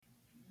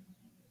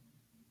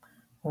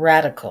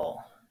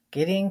Radical,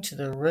 Getting to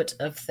the Root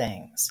of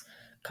Things.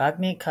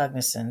 Cognate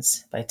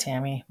Cognizance by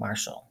Tammy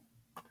Marshall.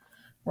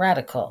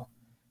 Radical,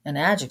 an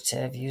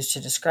adjective used to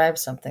describe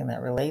something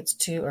that relates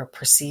to or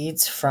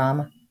proceeds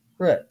from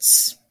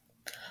roots.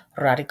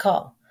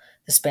 Radical,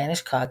 the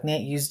Spanish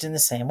cognate used in the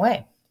same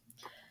way.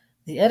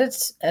 The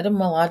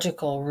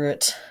etymological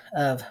root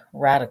of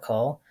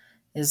radical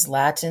is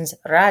Latin's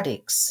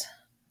radix.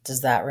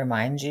 Does that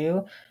remind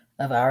you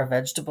of our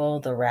vegetable,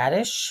 the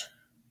radish?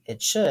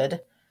 It should.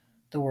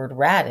 The word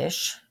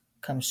radish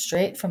comes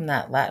straight from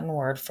that Latin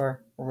word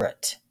for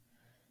root,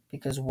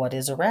 because what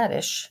is a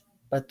radish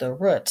but the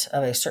root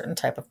of a certain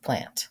type of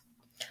plant?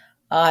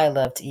 I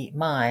love to eat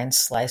mine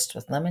sliced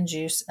with lemon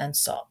juice and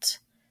salt.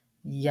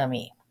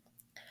 Yummy.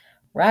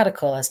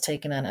 Radical has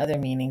taken on other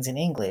meanings in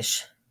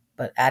English,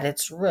 but at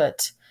its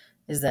root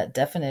is that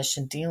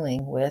definition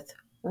dealing with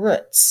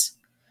roots.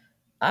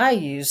 I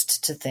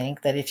used to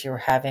think that if you were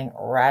having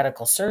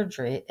radical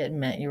surgery, it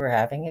meant you were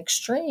having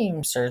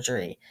extreme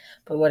surgery.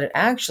 But what it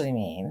actually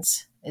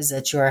means is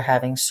that you are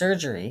having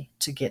surgery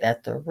to get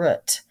at the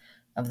root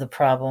of the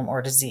problem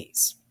or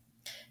disease.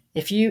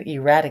 If you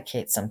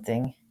eradicate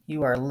something,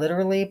 you are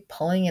literally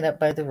pulling it up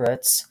by the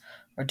roots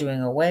or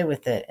doing away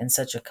with it in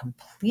such a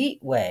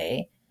complete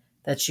way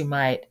that you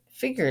might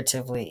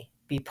figuratively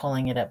be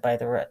pulling it up by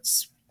the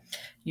roots.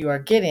 You are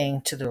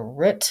getting to the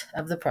root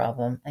of the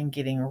problem and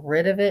getting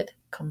rid of it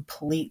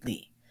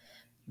completely.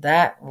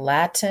 That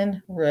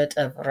Latin root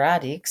of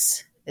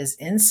radix is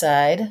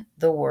inside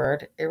the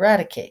word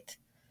eradicate.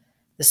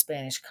 The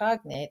Spanish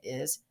cognate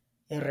is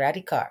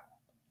erradicar.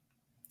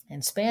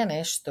 In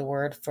Spanish, the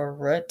word for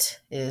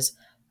root is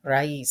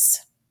raíz.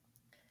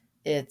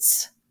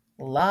 It's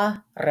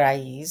la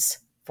raíz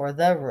for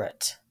the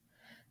root.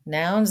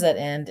 Nouns that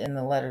end in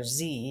the letter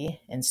Z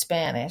in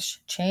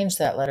Spanish change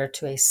that letter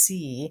to a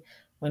C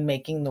when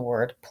making the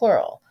word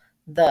plural.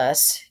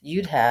 Thus,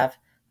 you'd have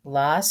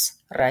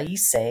las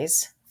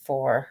raíces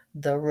for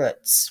the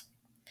roots.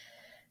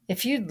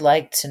 If you'd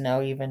like to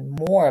know even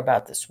more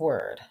about this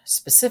word,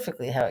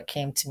 specifically how it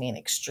came to mean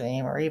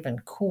extreme or even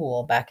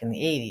cool back in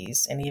the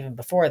 80s and even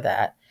before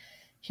that,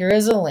 here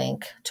is a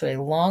link to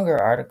a longer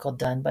article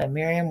done by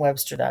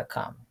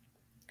Merriam-Webster.com.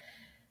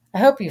 I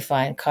hope you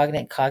find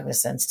cognate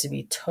cognizance to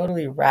be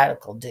totally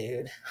radical,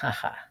 dude.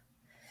 Haha.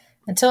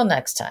 Until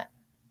next time,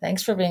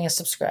 thanks for being a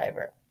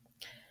subscriber.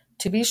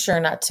 To be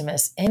sure not to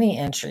miss any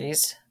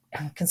entries,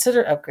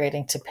 consider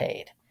upgrading to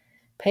paid.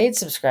 Paid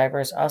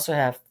subscribers also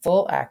have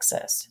full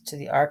access to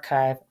the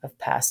archive of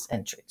past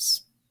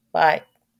entries. Bye.